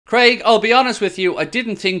Craig, I'll be honest with you, I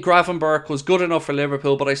didn't think Gravenberch was good enough for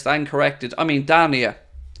Liverpool, but I stand corrected. I mean, Dania,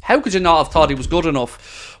 how could you not have thought he was good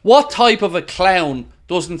enough? What type of a clown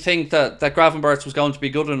doesn't think that Gravenberch was going to be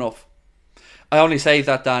good enough? I only say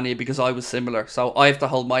that, Danny, because I was similar. So I have to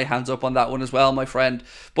hold my hands up on that one as well, my friend.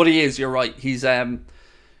 But he is, you're right. He's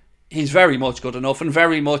very much good enough, and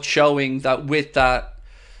very much showing that with that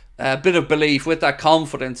bit of belief, with that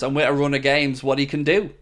confidence, and with a run of games, what he can do.